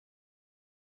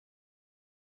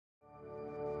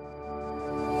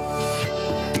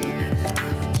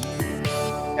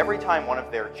time one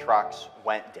of their trucks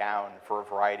went down for a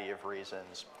variety of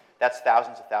reasons, that's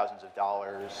thousands of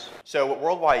dollars. So what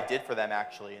Worldwide did for them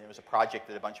actually, and it was a project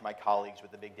that a bunch of my colleagues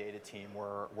with the big data team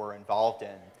were involved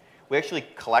in, we actually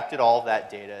collected all of that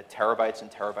data, terabytes and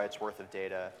terabytes worth of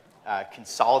data,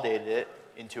 consolidated it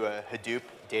into a Hadoop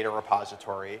data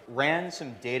repository, ran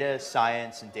some data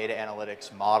science and data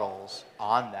analytics models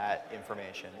on that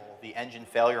information. The engine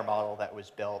failure model that was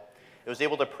built, it was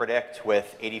able to predict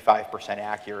with 85%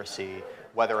 accuracy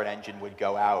whether an engine would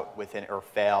go out within or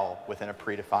fail within a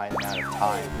predefined amount of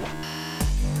time.